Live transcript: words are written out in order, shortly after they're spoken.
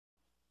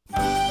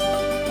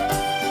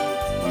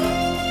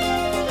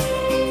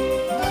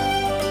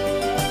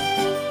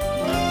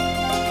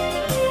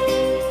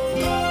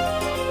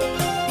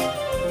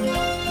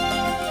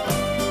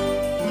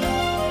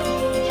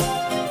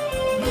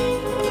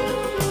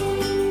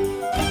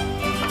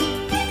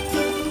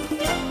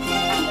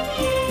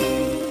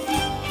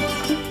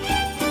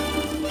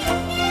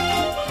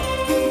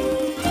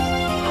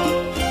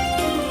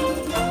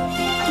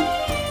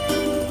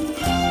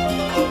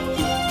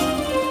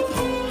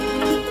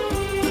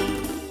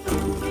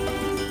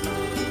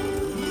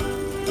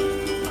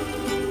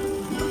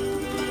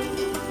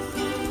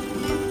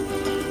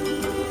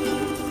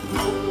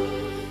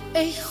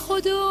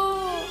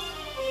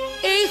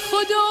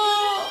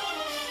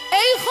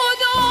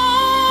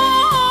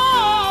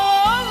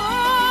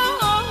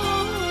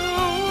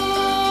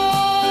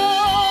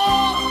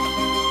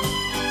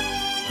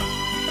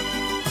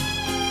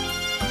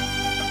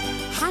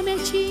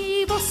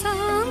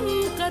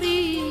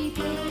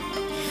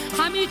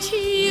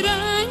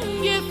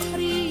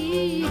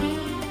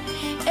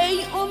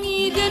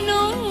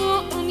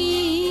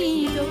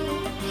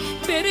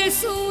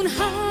برسون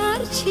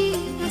هرچی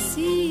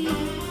نصیب.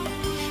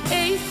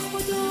 ای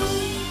خدا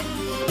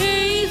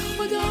ای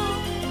خدا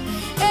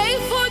ای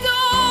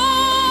خدا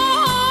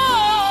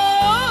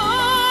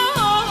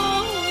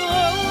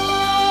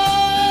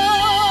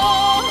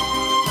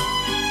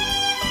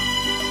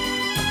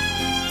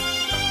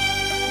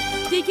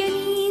دیگه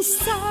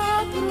نیست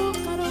صبر و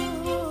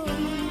قرار.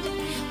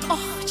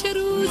 آه چه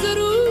روز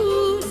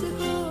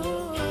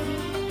روزگار،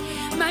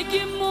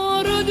 مگه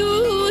ما رو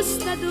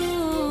دوست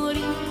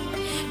نداری؟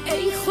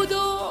 ای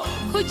خدا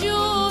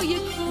کجای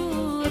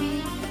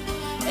کاری؟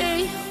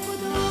 ای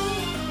خدا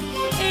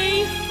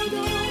ای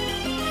خدا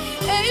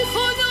ای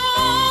خدا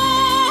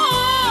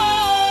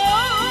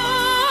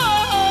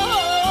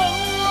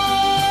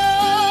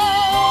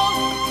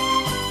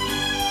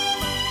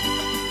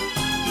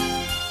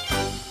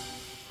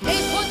ای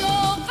خدا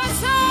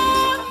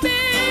قسم به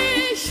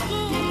عشق،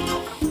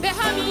 به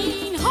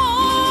همین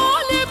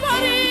حال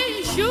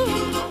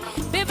پریشون،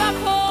 به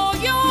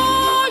وفای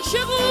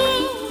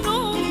عاشقون،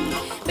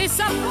 به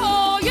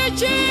صفای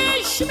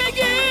چشم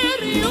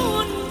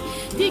گریون.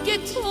 دیگه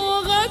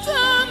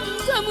طاقتم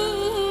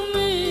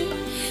تمومه،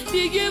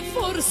 دیگه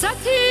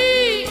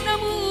فرصتی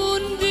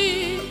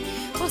نمونده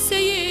واسه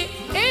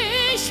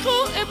عشق و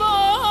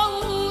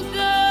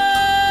عبادت.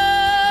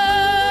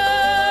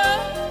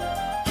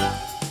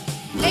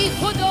 ای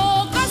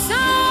خدا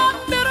قسم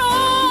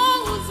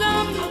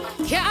برازم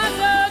که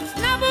ازت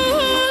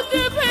نبود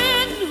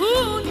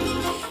پنهون،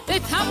 به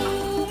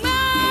تموم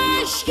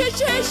عشق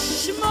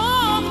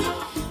چشمام،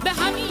 به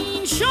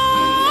همین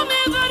شام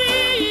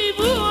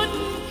غریبون.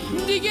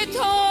 دیگه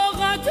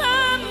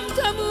طاقتم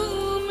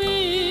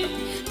تمومه،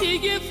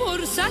 دیگه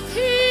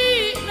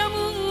فرصتی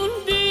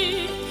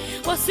نمونده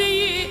واسه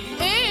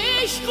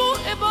عشق و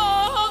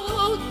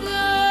عبادت.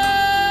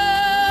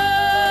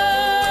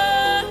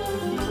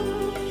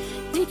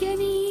 دیگه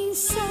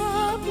نیست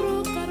صبر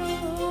و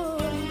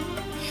قرار.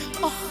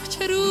 آه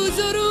چه روز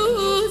و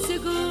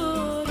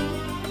روزگار،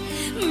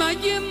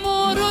 مگه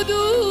ما رو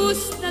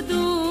دوست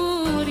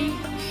نداری؟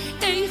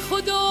 ای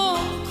خدا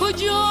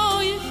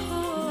کجای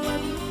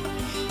کاری؟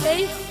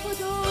 ای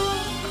خدا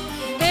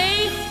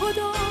ای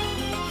خدا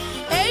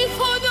ای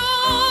خدا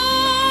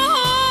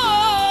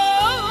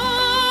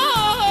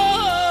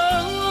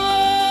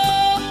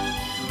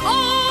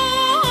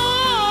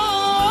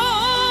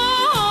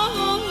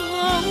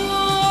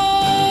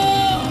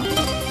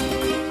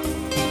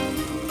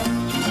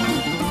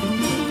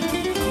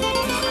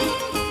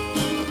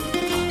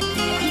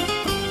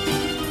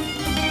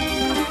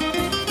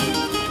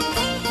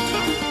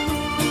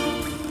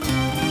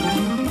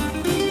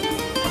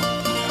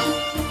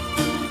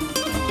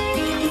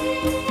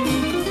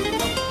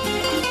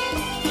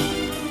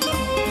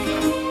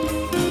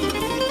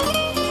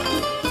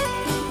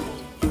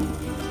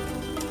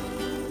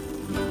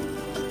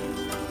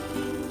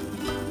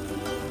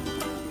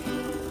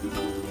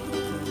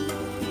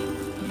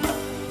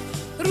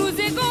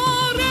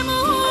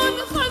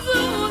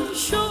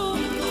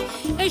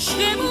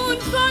عشقمون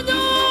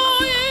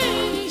فدای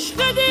عشق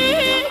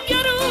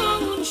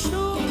دیگرون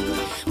شد.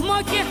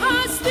 ما که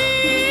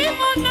هستیم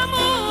و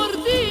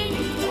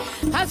نمردیم،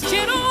 پس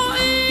چرا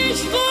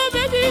عشق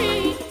به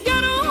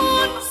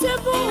دیگرون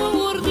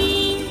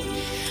سپردیم؟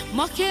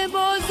 ما که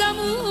با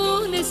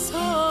زمونه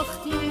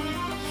ساختیم،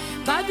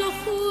 بد و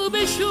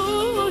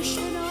خوبشو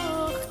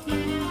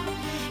شناختیم.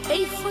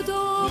 ای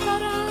خدا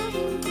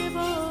برنده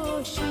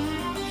باشیم،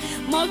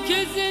 ما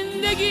که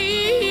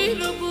زندگی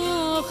رو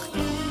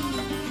باختیم.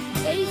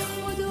 ای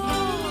خدا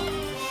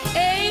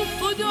ای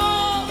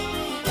خدا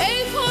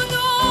ای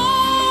خدا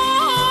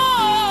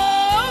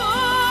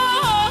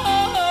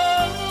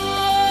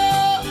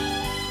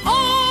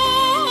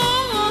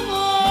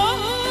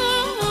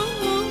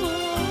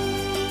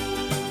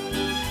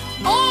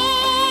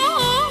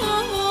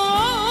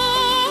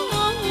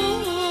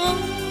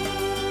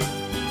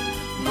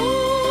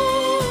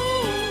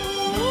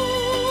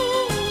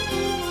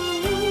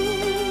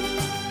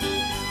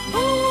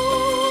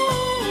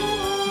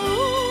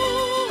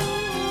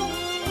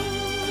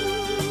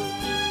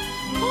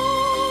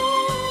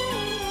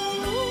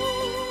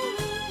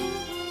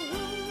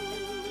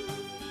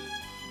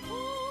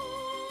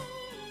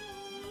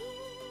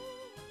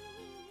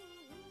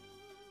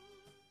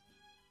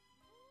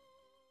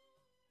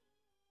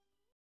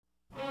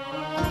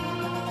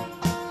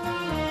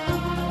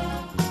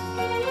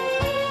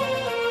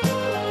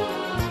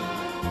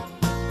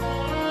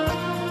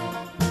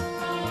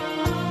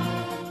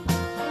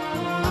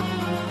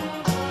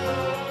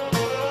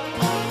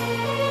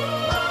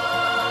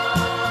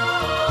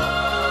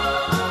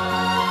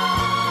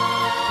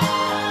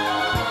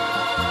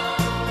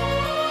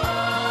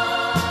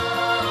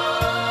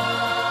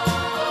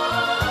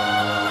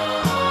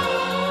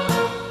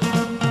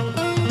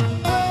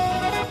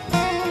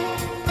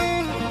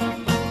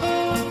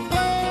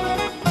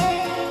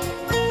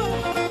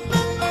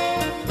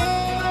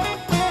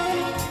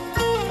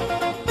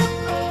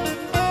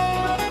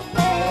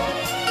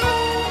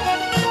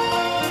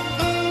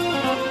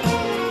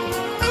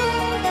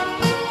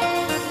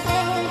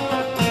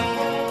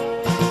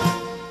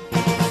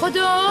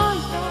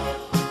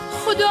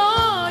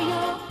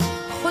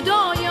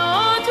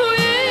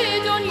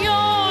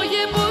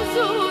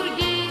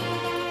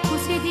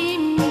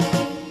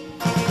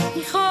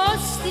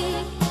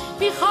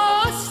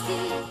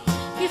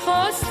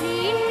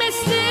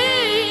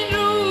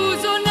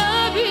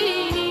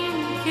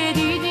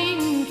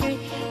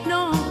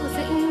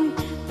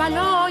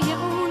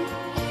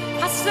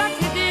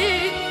حسرت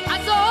دل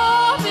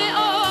عذاب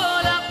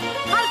عالم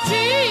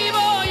هرچی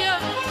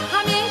باید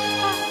همه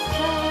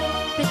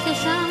تحت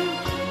بکشم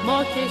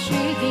ما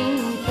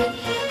کشیدیم که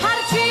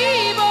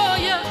هرچی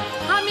باید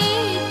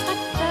همه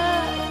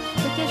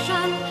تحت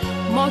بکشم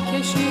ما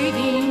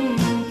کشیدیم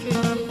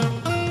که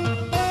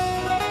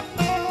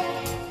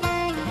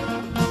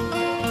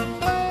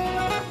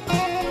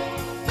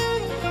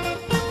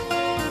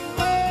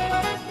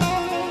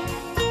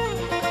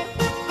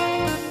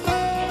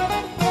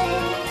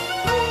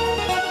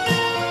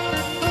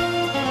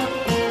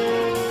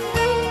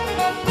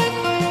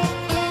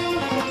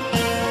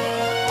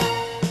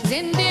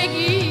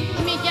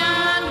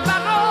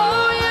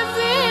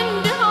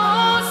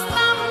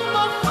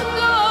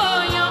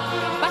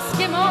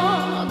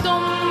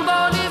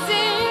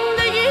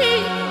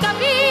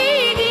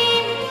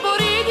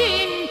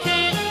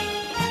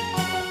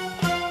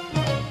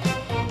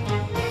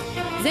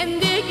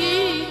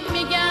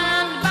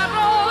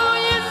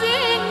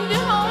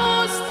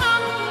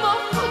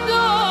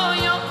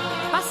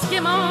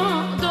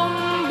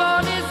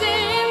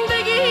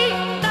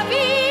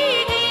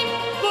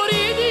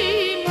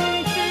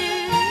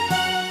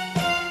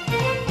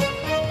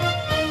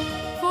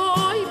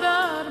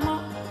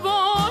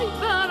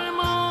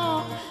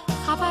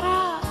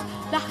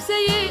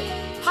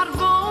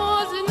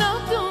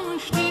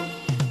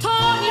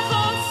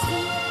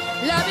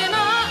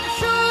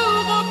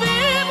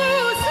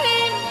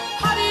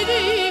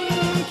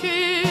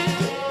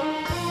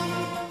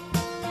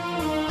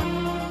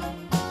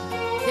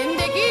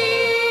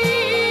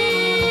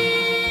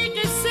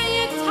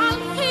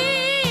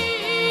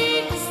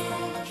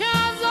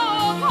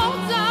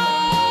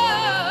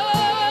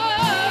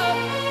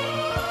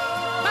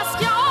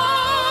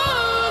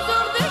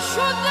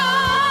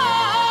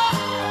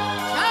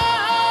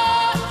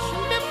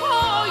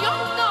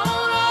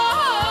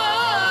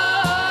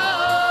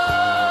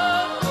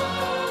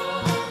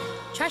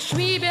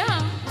چشمی به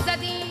هم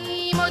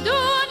زدیم و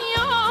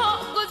دنیا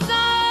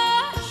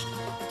گذشت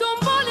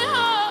دنبال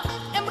هم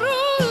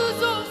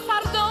امروز و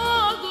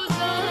فردا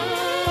گذشت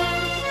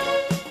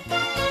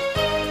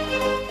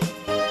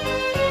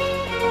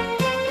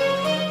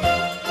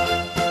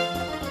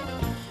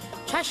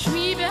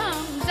چشمی به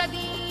هم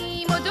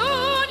زدیم و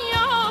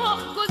دنیا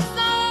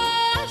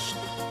گذشت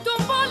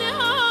دنبال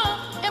هم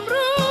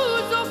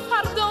امروز و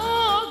فردا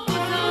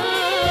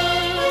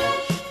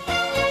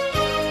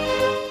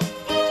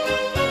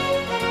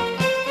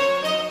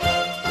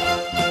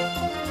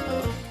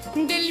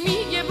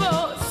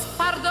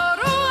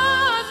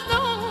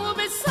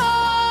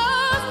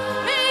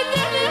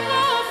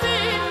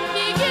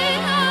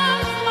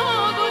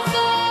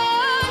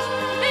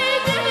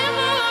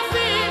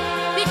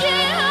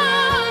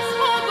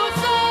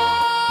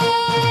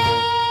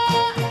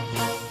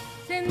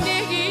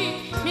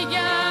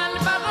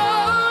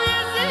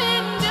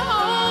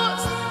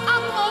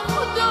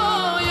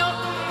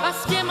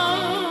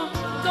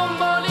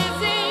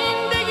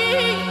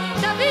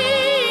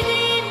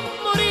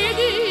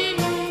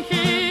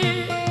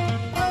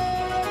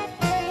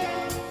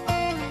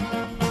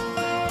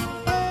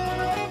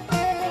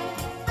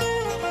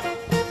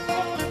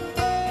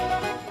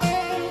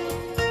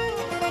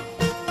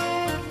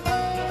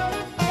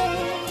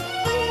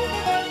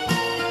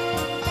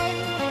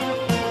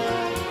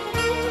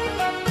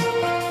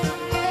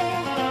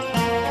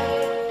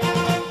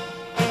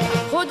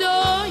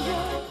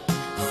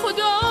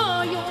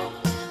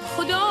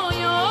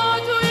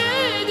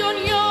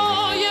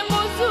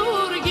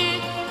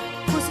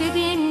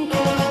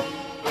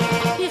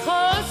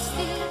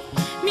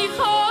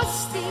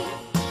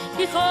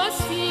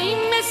میخواستیم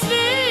مثل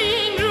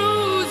این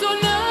روز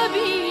و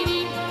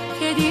نبینیم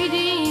که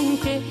دیدیم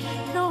که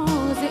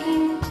راز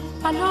این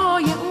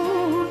بلای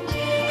اون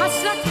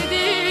حسرت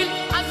دل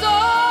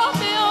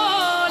عذاب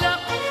عالم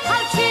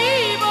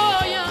هرچی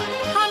باید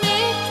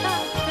همه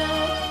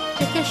تحت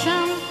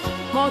بکشم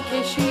ما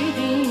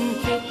کشیدیم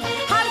که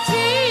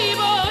هرچی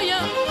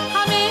باید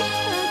همه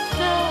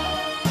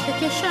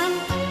تحت بکشم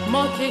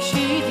ما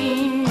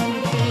کشیدیم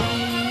که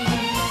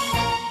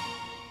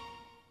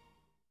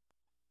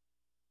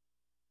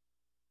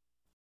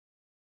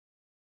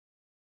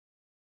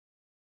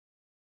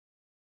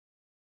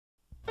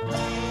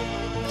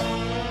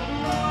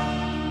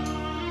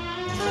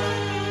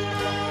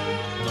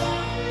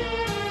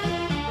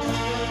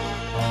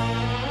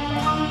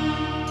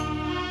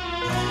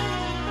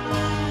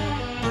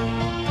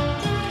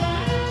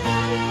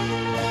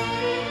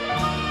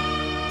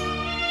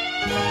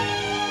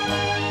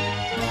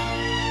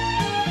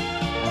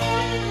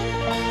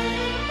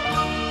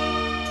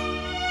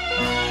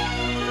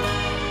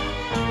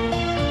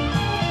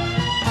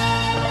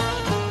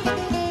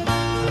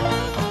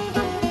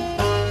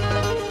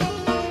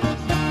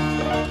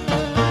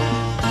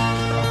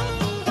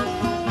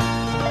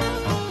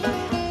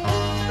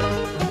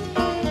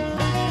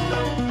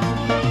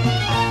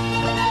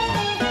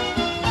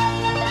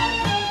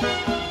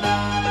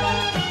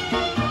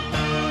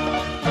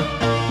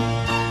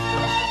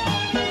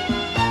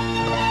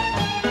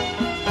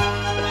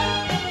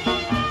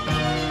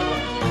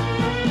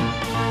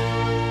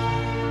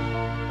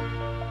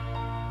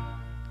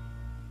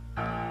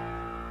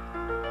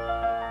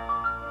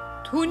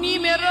تو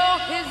نیم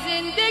راه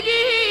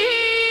زندگی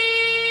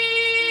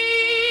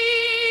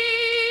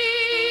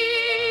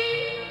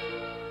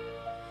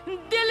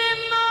دل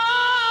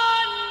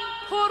من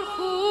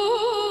پرخونه،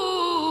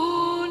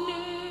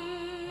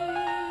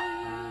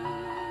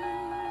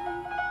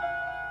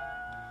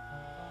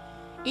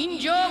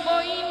 اینجا با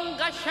این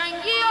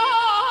قشنگی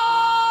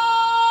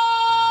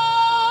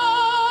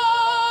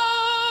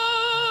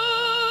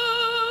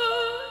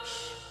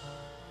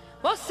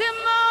واسه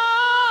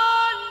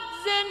من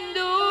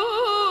زندونه،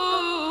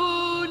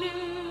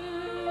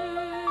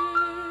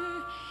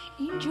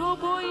 اینجا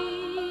با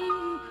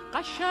این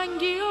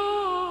قشنگیاش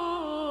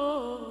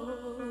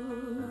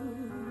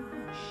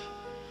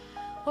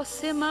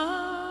واسه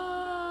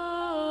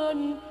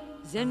من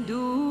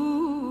زندونه.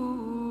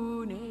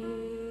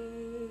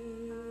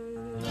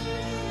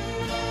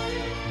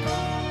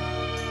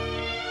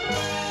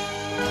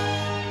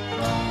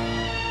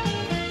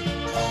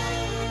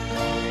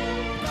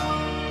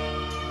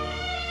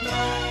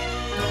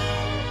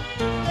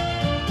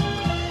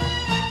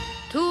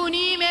 تو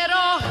نیم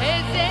راه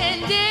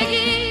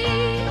زندگی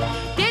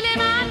دل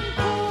من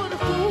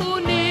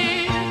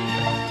پرخونه،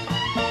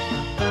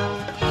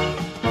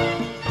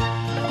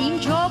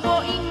 اینجا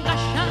با این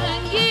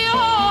قشنگیاش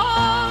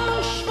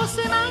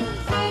واسه من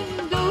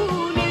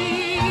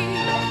زندونه.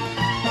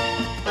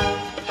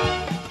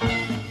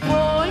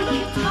 وای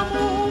که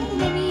تموم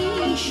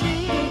نمیشه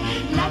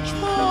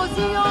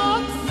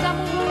لجبازیات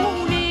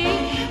زمونه،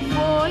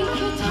 وای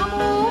که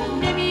تموم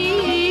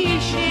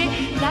نمیشه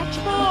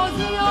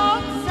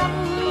لجبازیات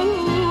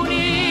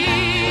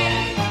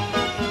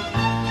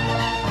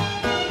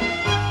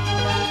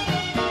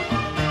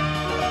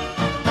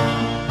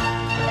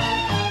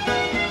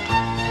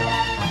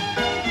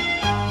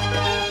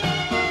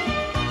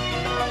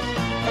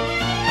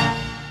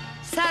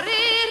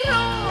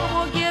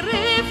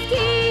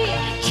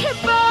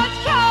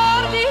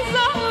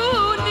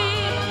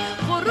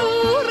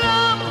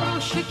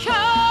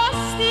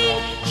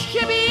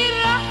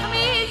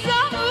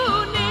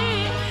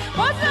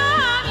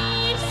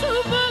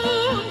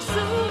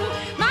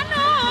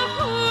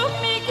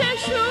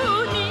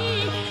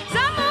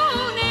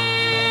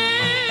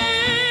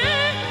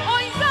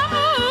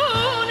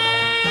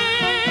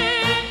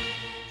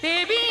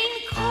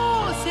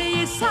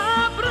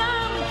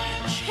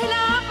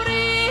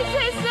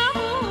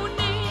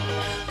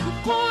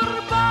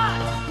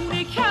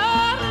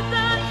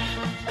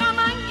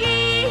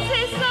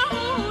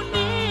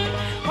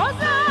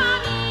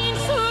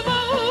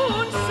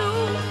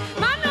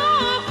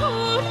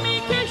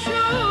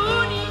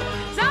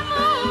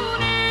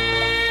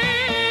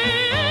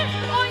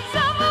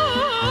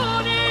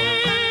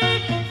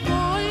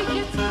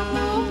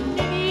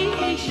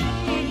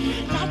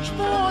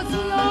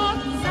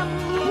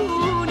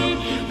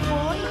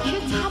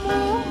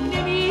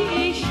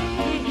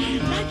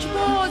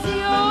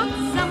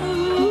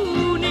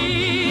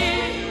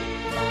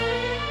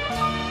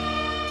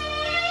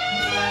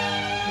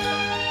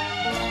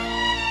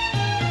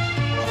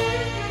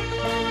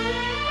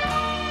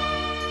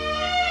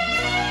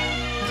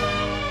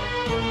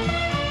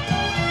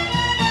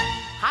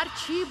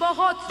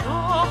باهات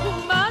راه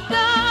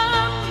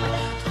اومدم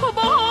تو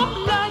با هم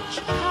لج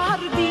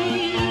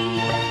کردی،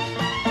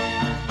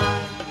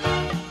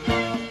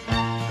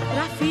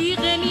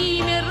 رفیق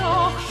نیم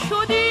راه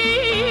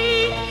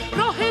شدی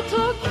راه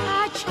تو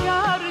کج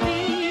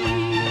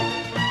کردی.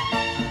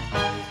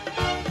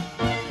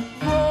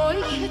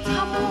 وای که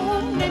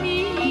تموم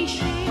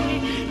نمیشه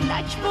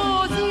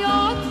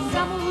لجبازیات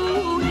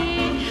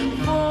زمونه،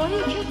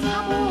 وای که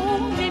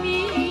تموم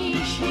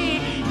نمیشه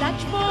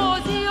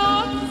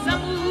لجبازیات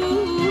زمونه.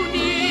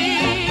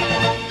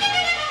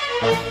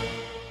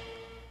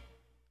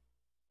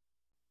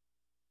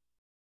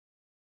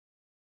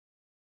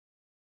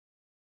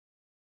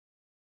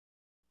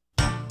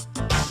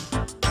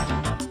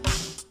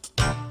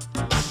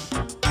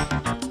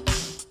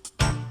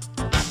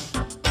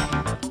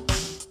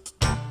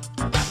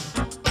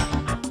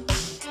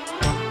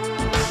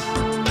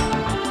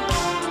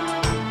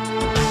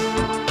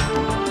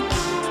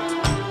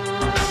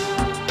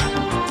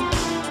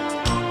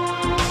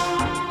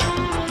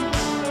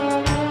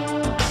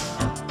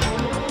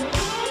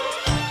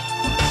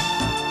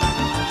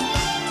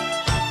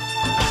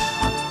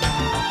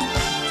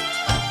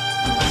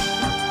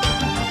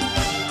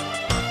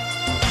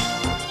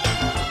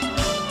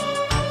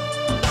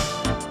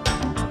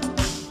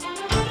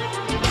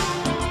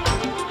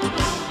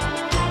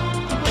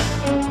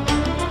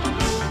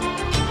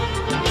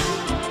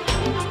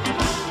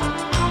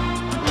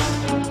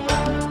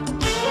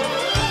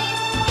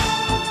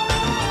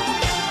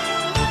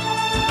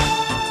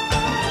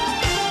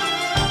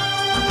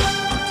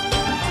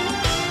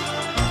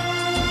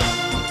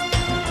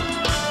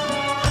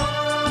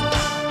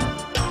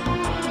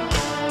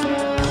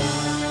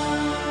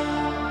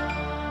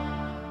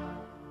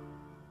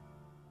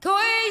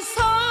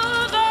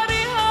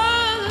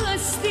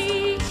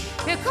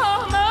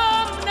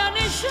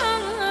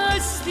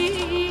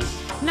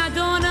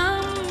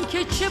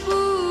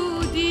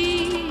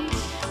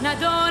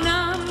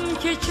 ندانم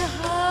که چه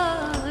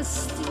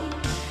هستی،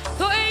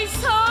 تو ای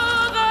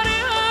ساغر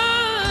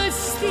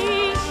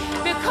هستی،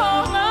 به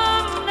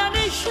کامم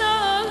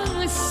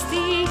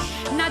ننشستی،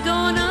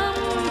 ندانم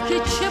که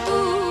چه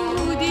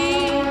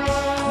بودی،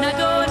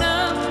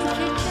 ندانم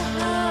که چه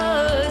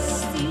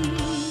هستی.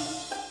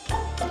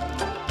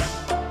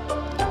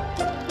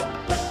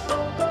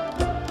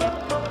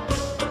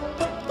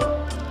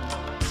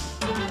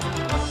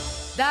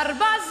 در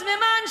بزم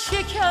من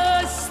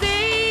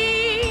شکستی،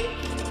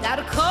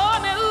 در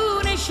کام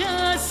او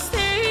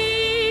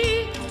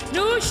نشستی،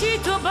 نوشی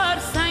تو بر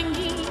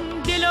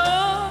سنگین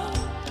دلان،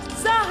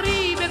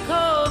 زهری به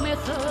کام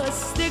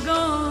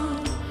خستگان،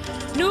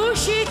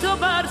 نوشی تو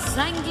بر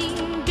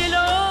سنگین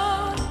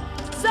دلان،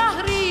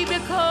 زهری به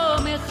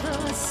کام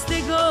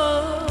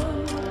خستگان.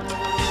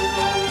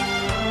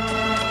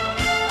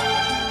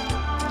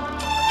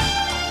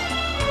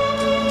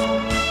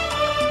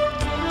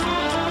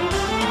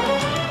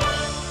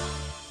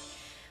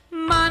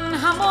 من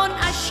همان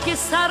اشک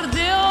سرد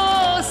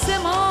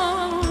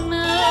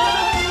آسمانم،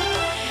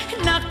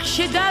 نقش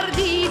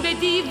دردی به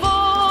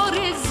دیوار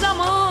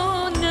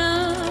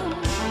زمانم،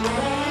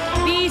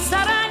 بی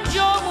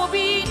سرانجام و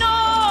بی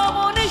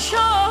نام و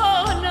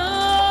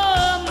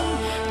نشانم،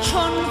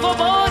 چون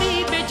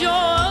غباری به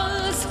جا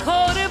از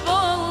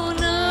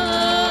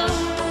کاروانم،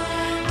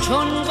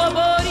 چون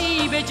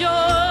غباری به جا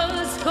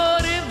از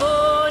کاروانم.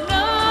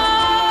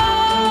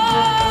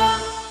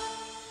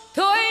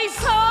 تو ای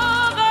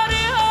ساغر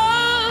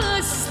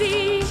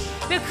هستی،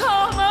 به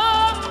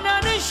کامم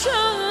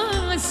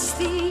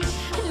ننشستی،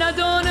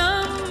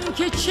 ندانم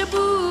که چه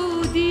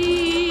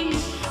بودی،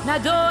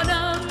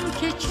 ندانم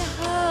که چه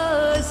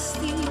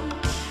هستی.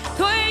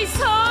 تو ای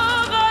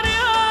ساغر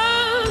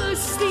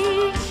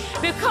هستی،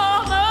 به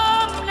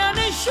کامم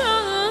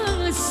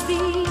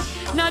ننشستی،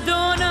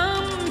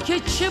 ندانم که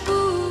چه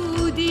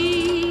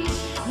بودی،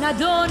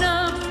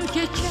 ندانم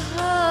که چه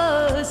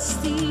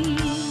هستی.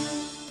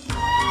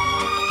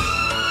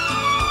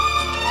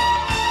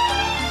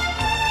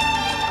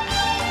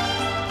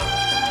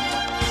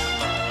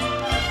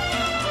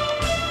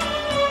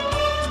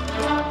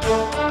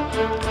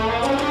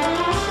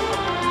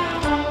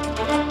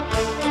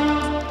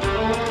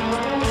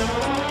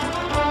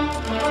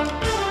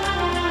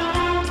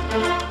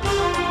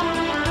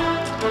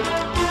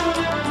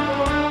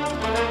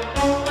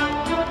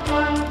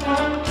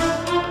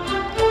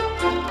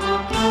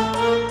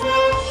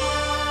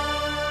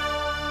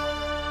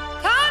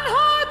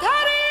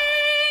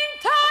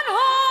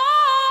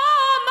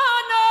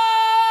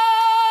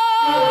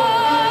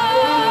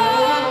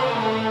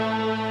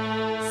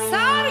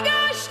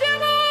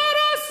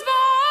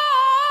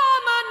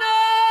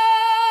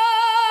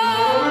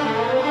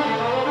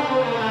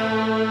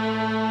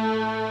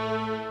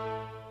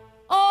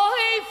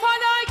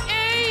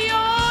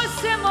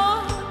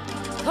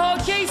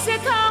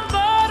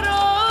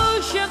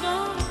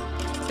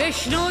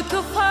 بشنو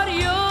تو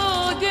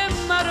فریاد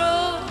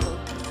مرا،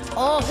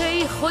 آه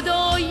ای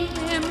خدای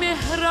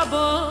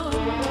مهربان،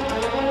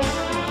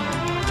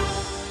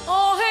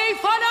 آه ای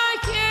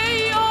فلک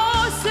ای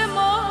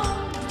آسمان،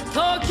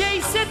 تا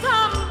کی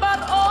ستم بر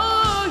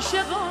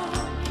عاشقان.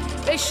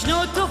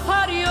 بشنو تو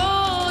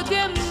فریاد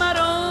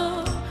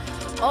مرا،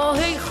 آه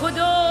ای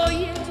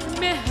خدای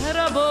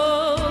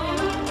مهربان.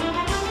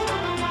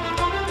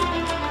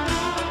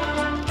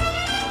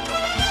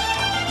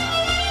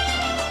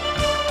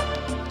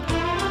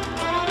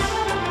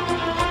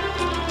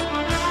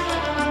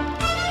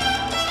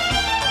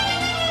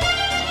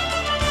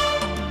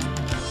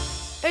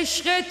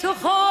 عشق تو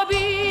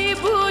خوابی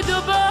بود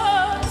و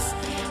بس،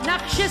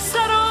 نقش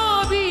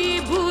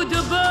سرابی بود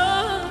و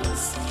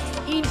بس،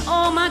 این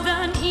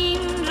آمدن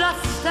این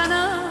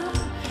رفتنم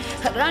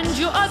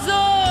رنج و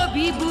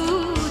عذابی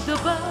بود و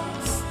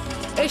بس.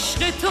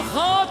 عشق تو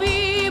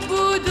خوابی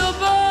بود و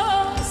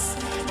بس،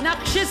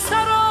 نقش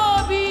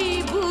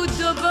سرابی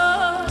بود و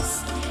بس،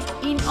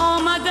 این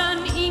آمدن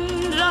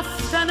این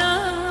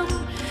رفتنم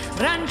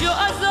رنج و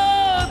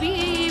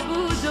عذابی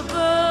بود و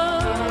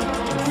بس.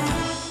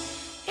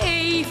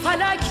 ای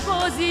فلک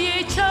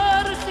بازی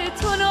چرخ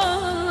تو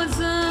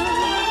نازم،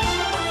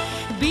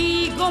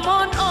 بی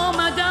گمان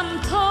آمدم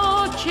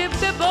تا که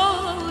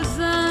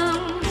ببازم.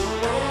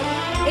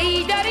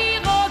 ای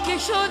دریغا که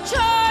شد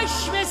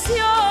چشم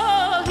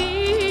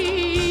سیاهی،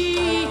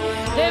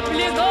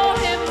 قبلگاه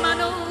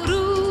من و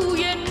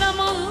روی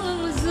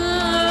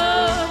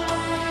نمازم،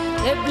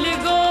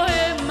 قبلگاه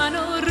من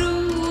و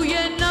روی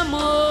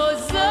نمازم.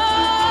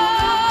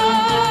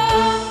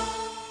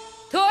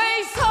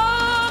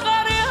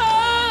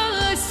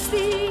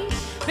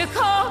 به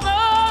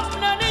کامم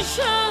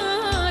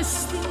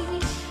ننشستی،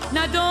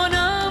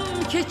 ندانم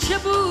که چه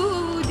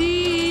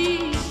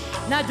بودی،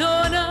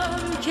 ندانم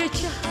که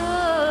چه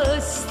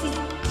هستی.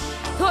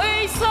 تو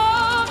ای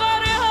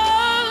ساغر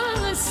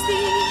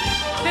هستی،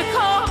 به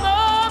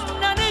کامم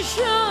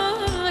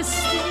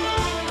ننشستی،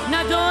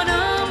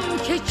 ندانم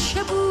که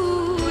چه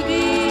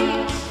بودی،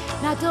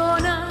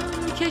 ندانم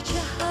که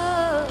چه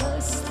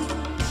هستی،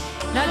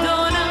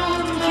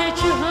 ندانم که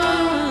چه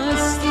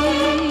هستی.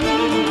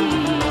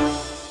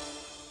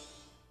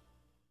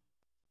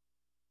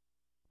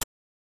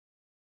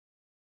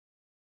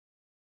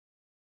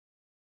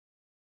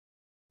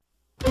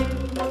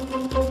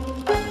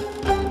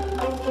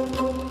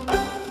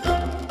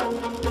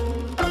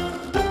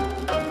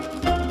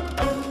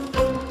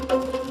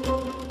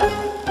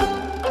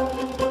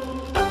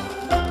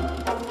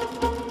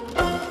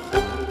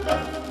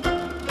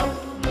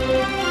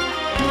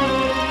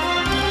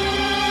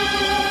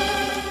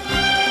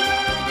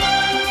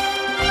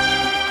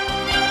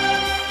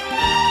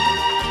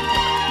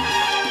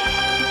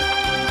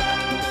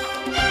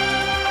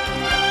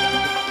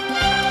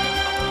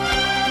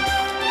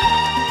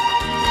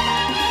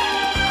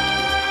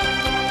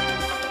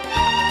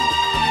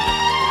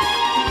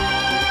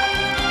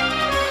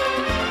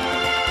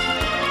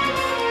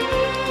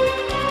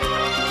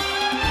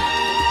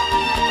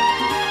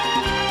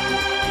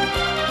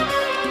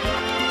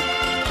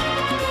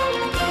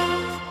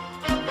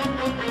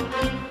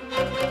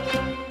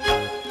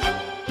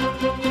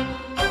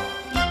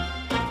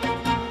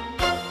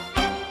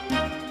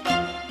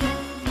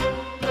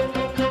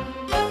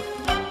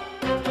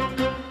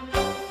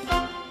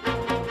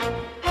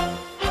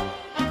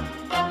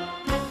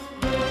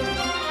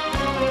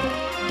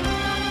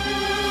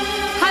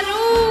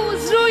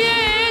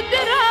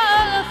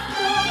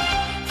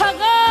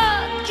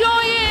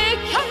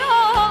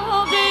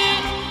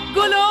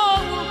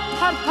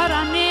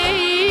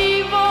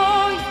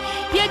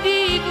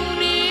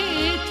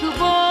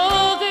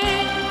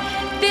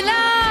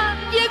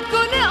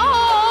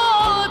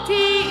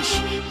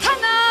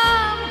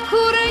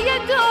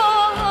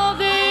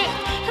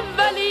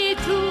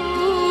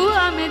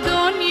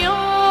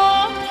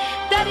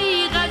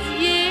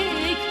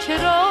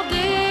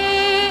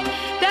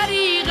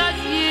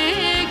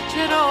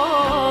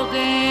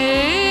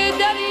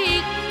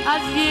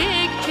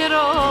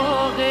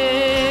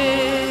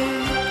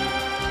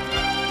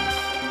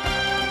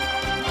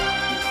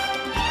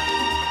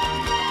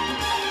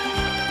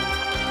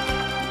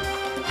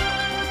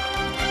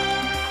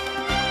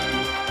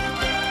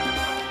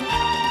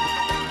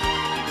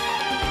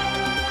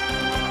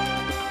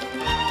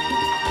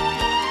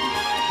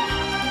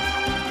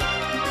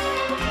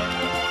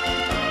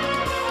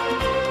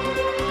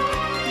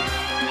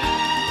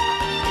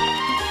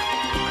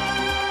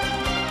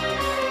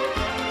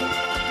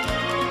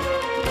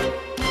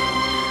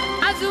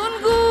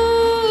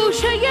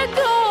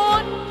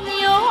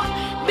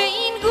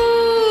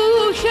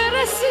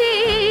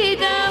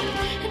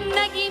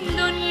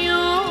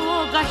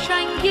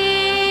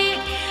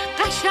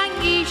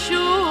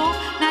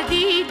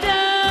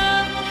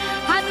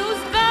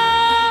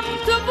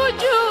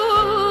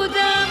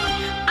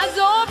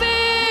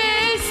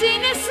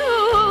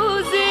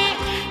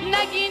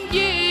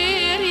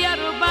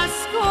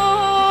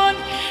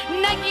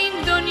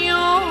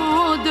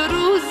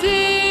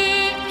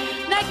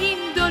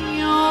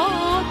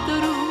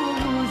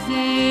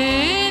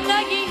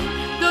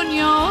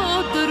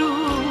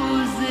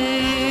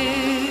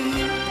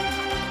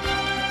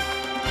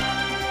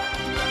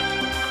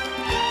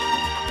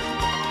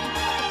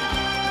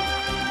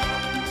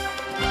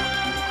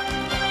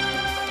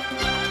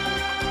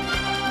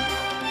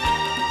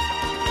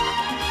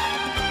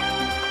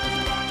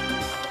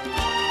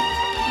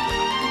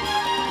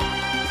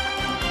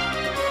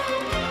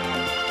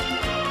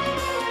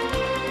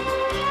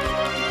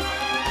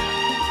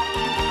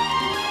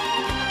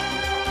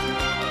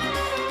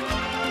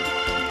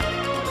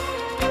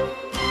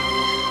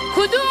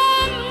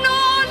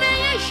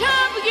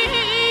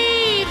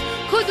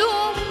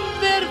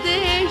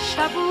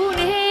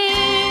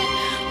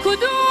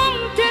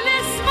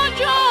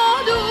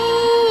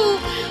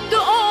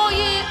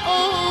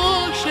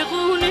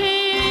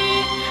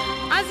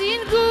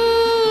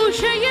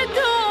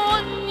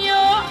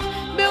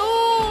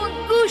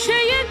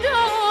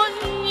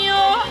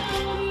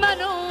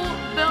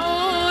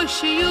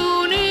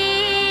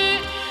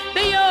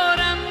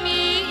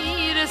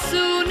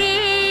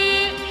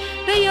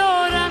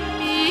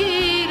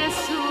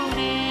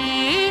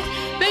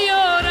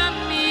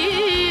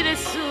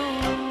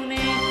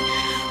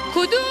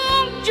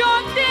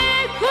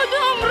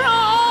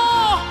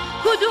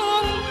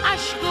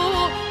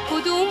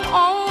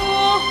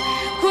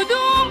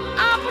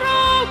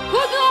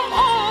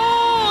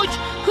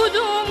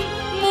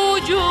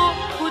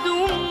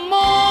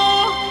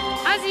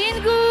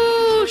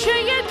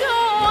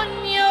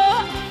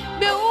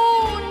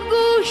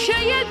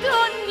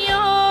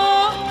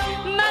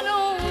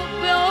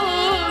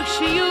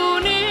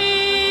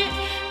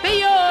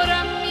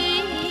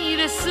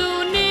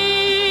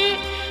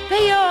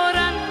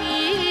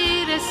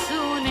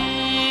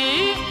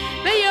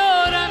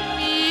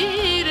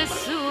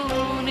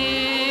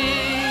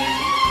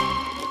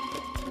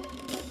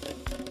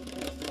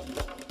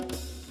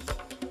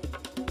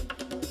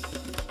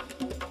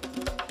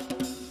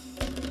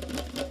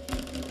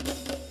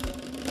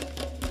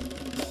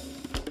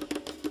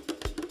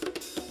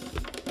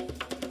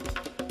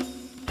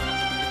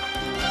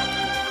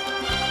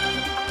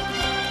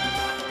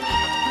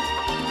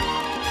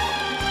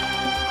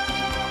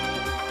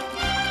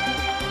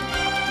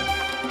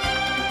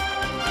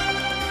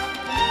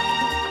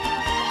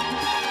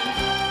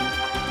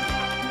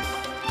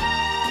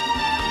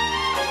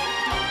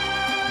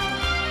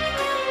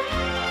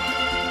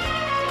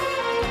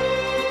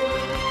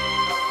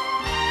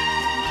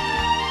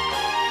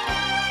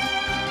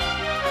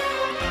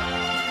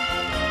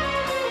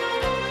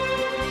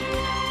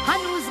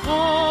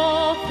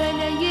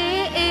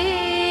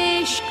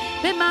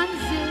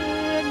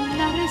 منزل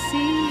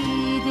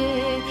نرسیده،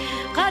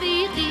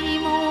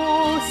 غریقیم و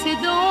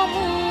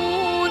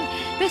صدامون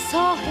به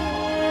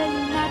ساحل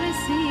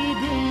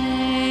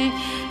نرسیده،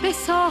 به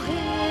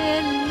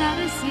ساحل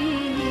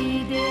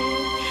نرسیده.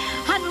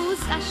 هنوز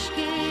اشک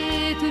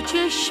تو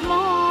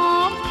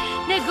چشمام،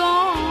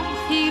 نگام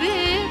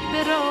خیره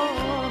به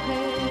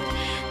راهه،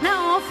 نه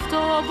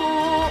آفتاب و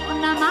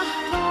نه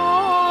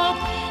مهتاب.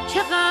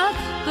 چقدر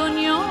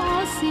دنیا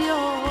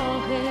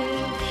سیاهه،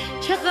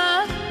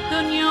 چقدر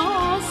دنیا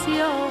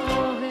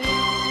سیاهه.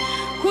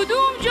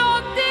 کدوم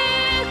جاده،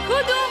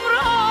 کدوم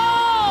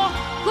راه،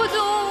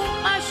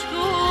 کدوم عشق و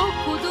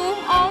کدوم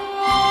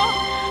آه،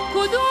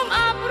 کدوم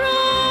ابر و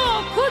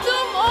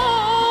کدوم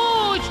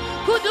اوج،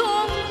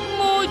 کدوم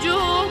موج و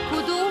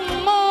کدوم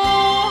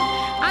ماه.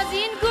 از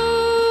این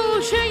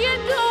گوشه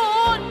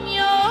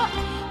دنیا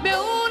به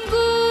اون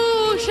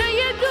گوشه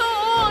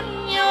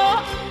دنیا،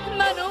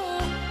 منو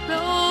به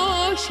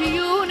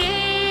آشیونه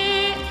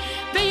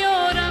به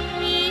یارم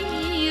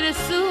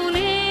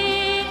میرسونه،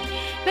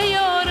 به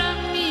یارم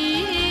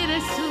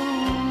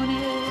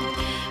میرسونه،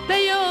 به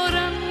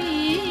یارم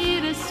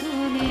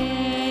میرسونه،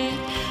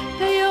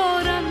 به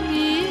یارم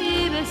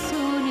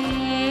میرسونه،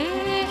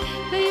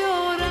 به یارم میرسونه، به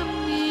یارم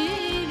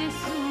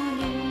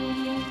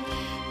میرسونه،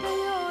 به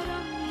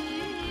یارم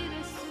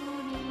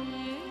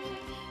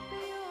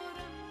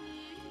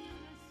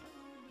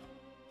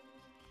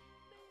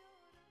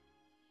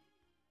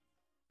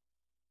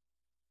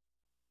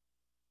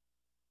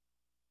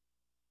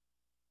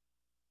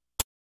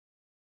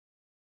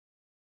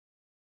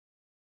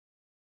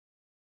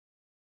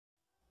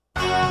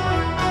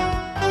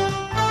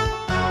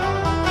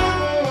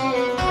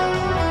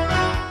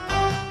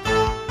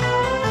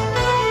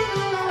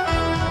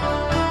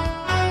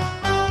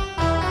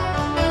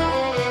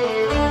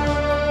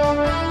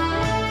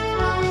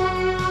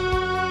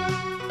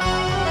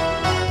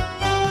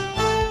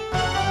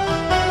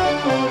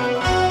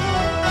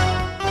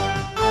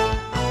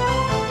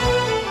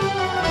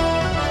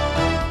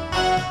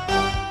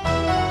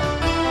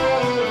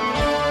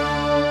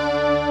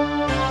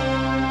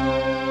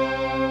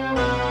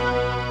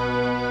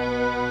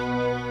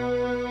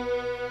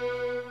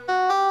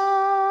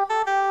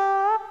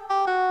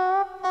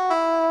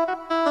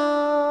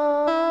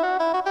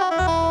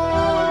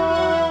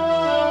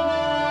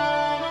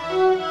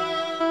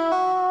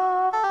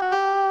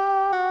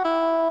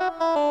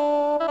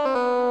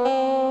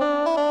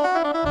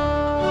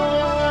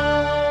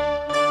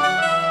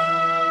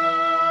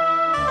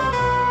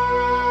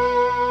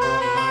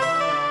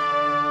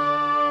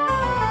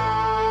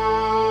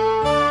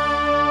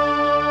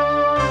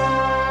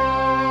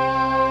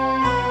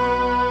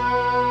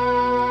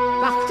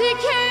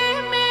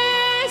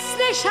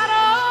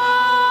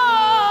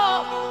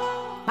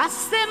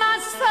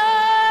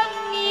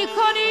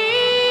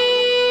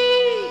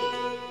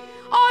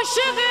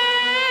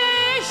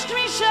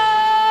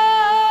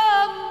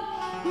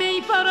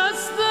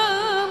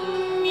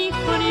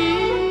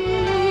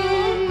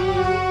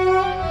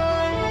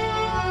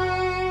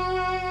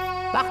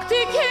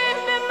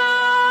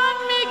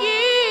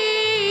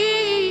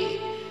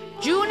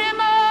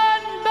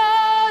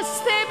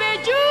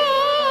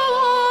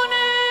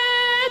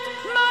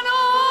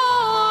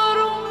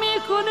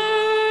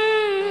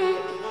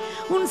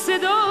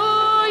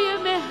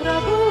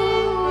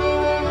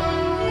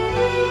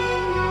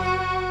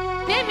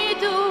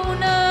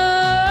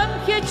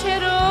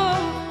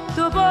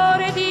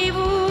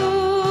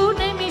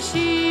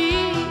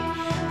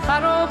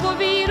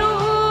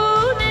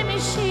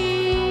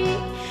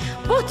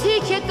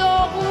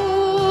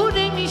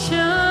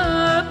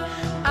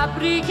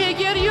ابری که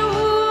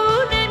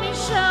گریونه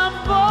میشم،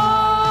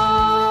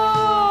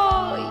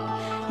 وای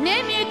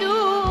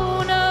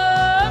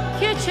نمیدونم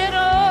که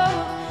چرا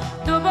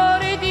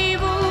دوباره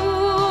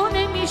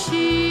دیوونه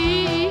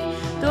میشی،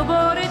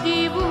 دوباره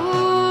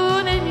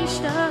دیوونه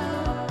میشم،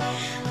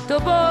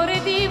 دوباره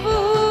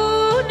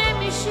دیوونه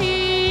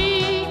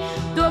میشی،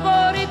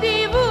 دوباره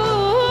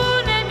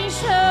دیوونه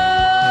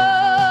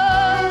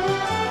میشم.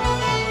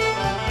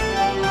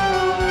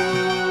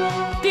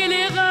 دل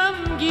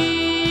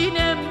غمگین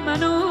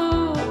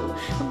منو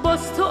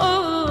باز تو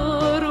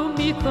آروم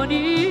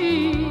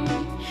میکنی،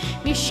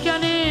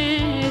 میشکنه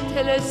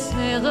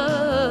طلسم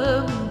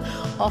غم،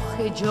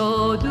 آخه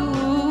جادو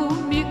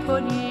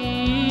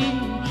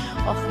میکنی،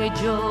 آخه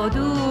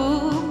جادو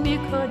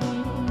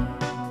میکنی.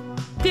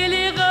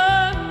 دل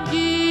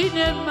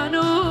غمگین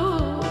منو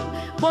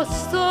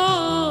باز تو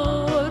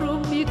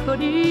آروم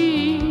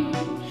میکنی،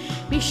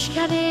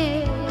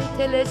 میشکنه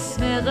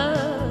طلسم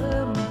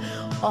غم،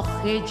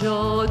 آخه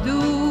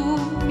جادو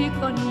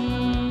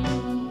میکنی،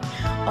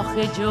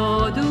 آخه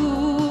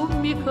جادو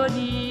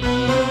میکنی.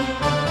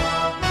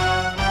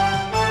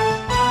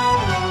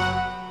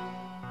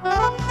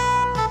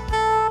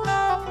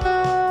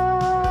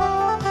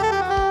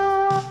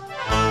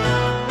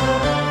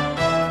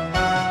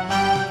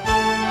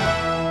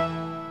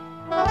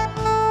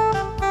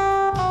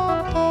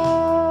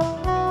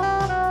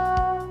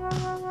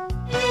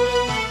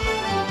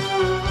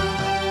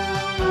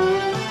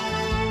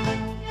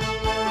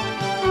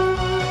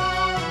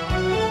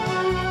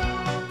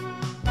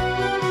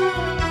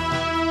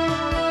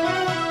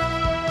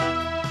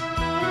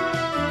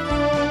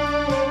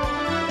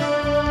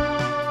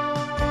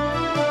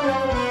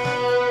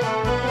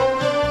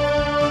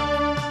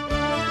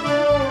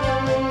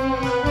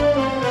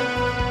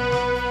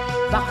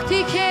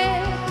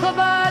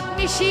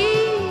 بکشی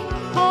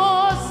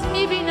باز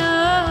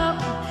میبینم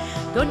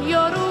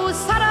دنیا رو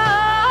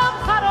سرم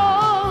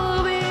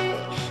خرابه،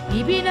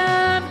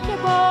 میبینم که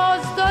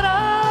باز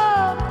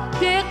دارم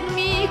دق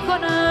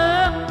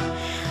میکنم،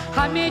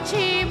 همه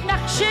چیم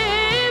نقشه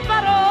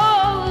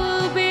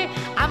برابه،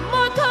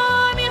 اما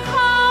تا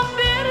میخوام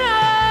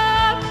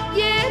برم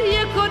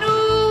گریه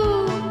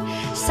کنم،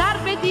 سر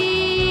به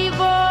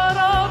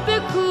دیوارا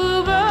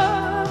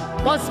بکوبم،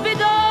 باز به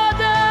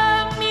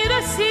دادم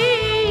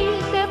میرسی،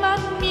 به من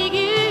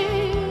میگی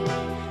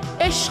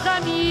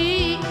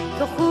عشقمی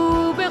تو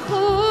خوب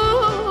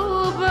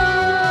خوبم،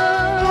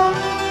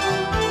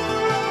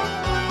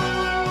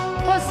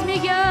 باز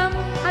میگم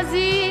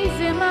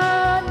عزیز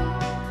من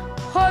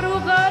خارو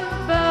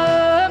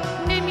قلبم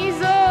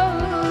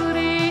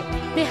نمیذاره،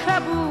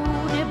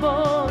 مهربونه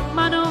با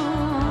منو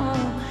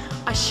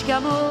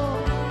اشکمو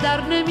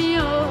در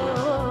نمیاره.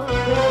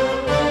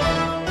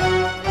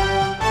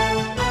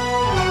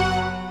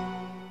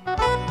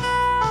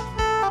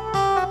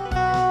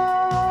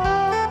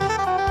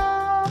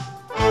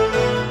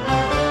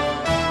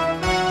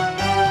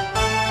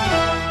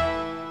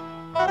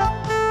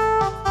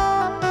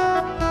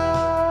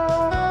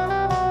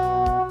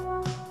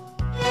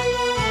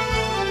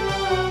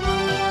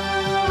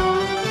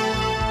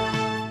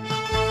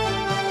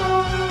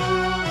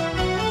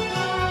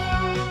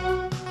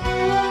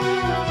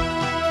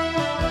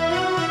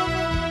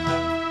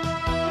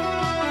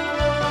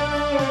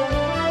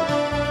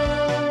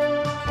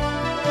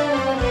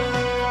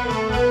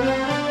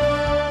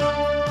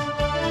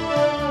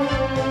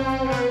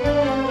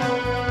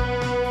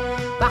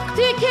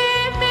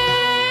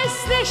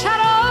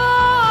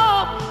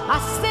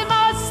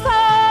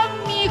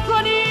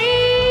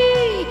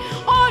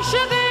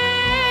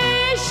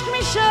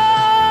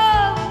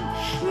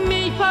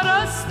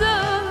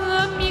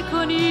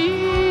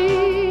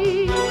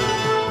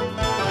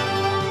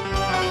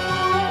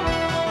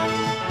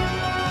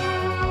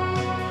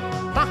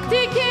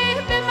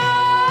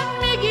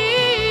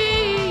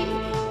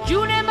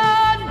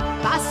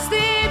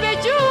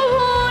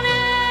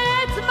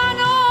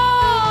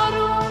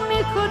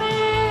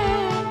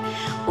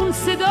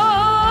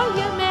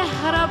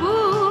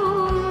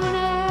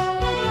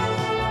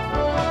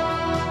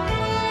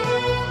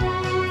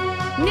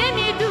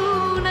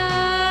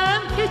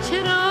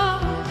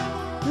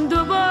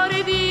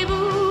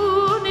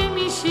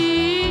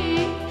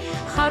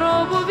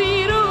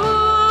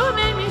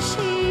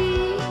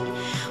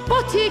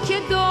 که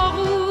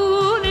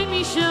داغونه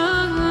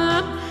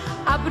میشم،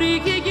 ابری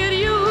که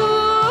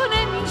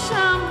گریونه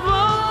میشم،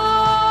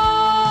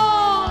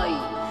 وای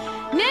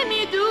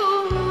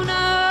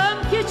نمیدونم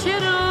که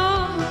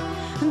چرا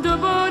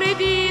دوباره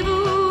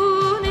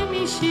دیوونه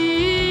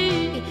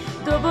میشی،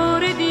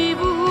 دوباره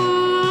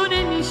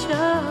دیوونه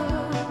میشم،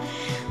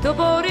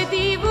 دوباره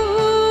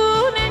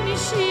دیوونه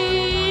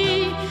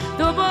میشی،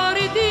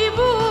 دوباره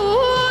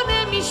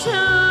دیوونه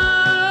میشم.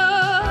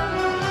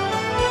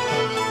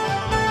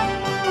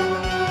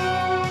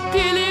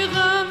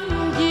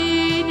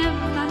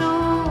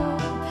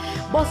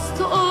 باز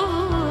تو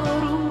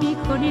آروم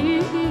میکنی،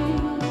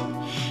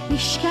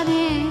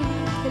 میشکنه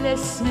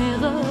طلسم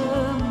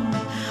غم،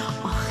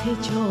 آخه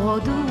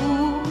جادو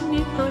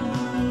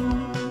میکنی،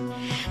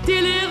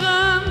 دل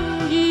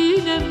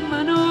غمگین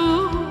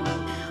منو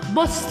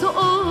باز تو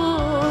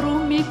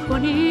آروم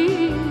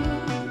میکنی،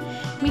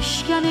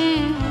 میشکنه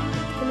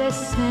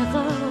طلسم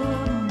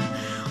غم،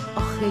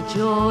 آخه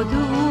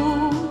جادو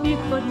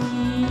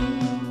میکنی،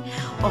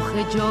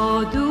 آخه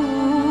جادو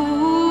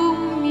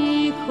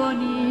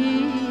میکنی.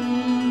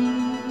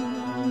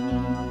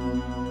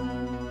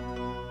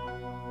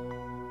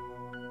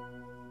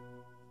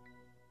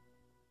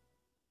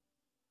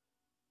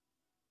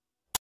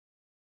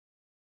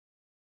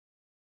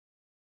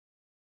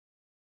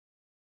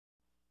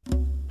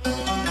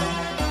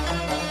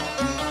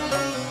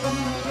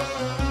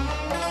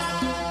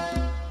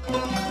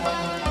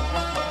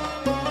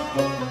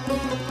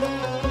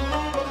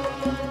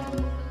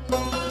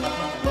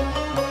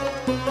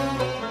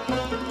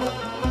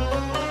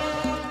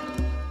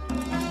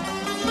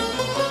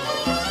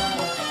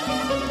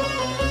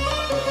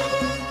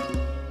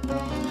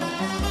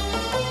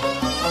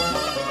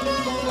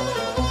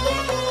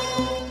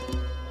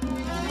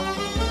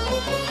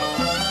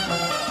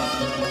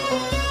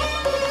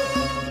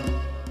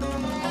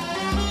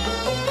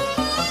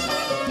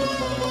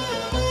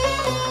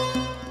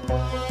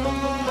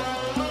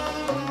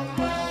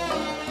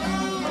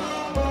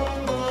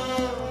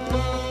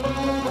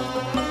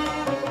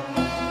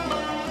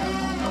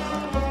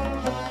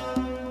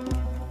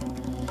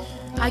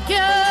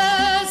 اگه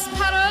از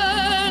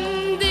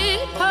پرنده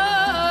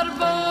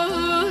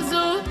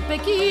پروازو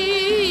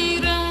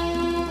بگیرم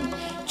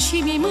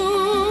چی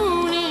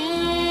میمونه؟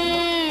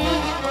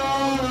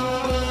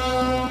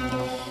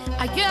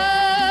 اگه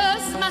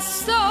از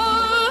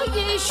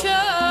مستای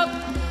شب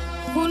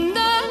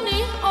خوندن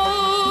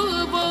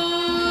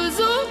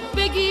آوازو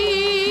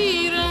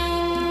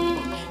بگیرم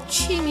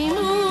چی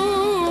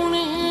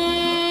میمونه؟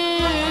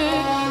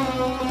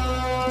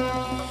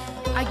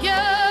 اگه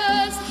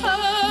از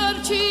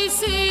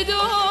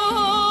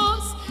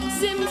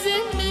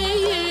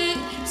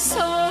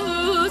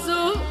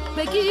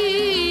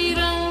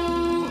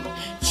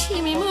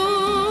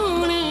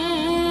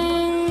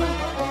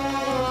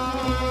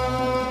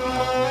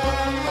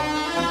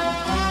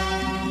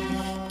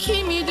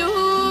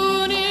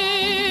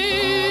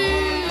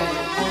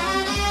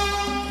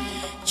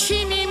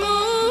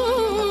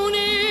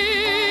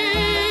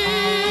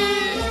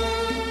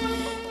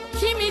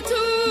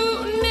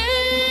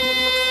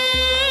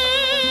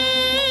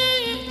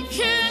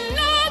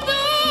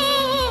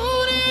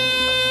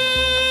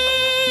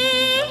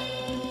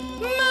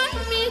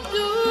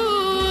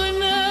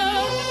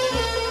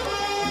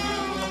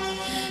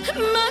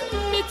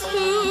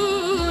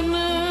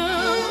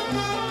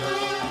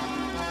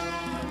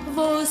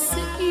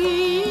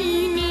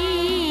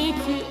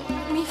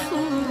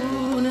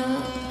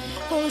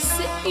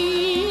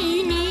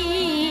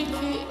اینی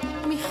که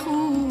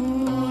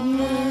میخونم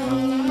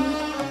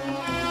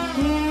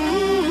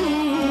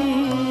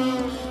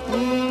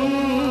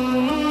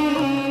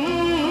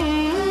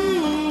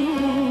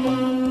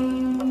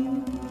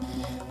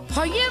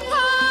پای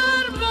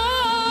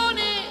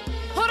پروانه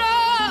پر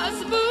از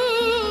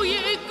بوی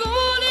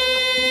گلی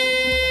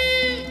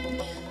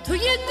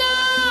توی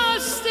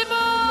دست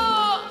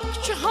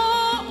باغچه ها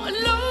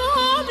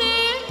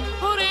لاله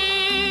پره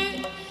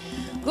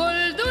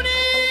گلدون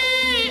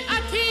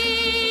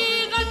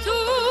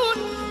عتیقتون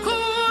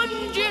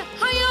کنج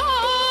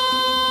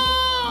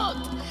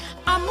حیات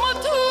اما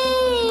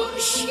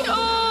توش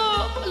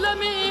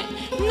عالم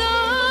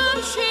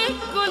نشه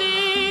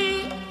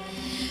گلی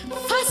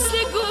فصل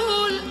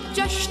گل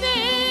جشن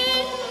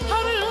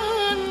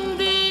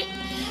پرنده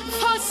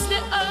فصل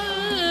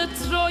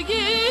عطرای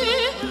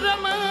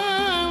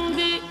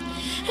رمنده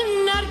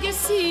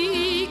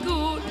نرگسی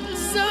گل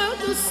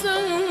زرد و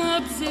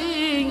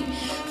سبزه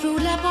رو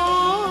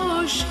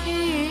لباش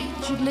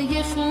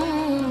هجله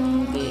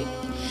خنده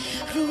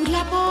رو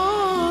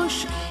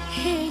لباش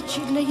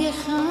هجله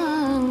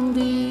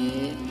خنده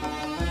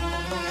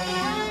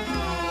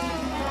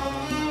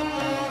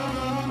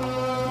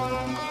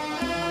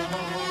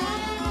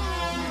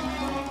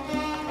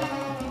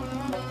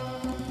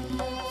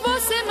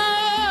واسه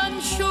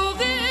من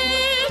شوق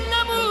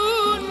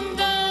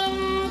نموندم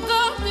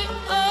قد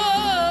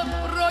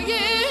ابرای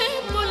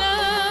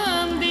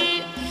بلندی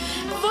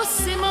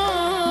واسه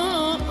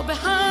ما به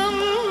هم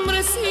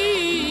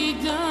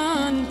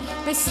رسیدن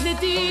مثل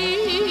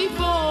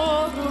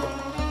دیوار و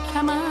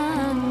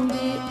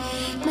کمندی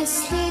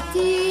مثل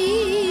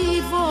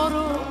دیوار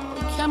و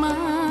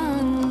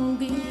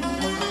کمندی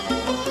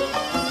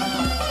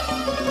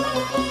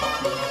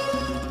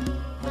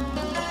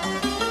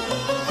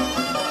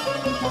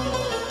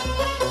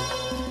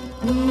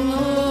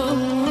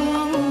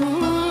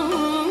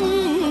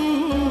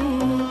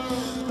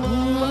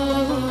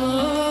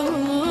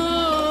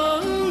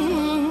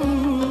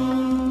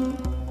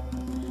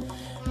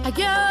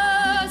اگه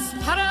از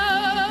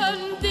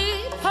پرنده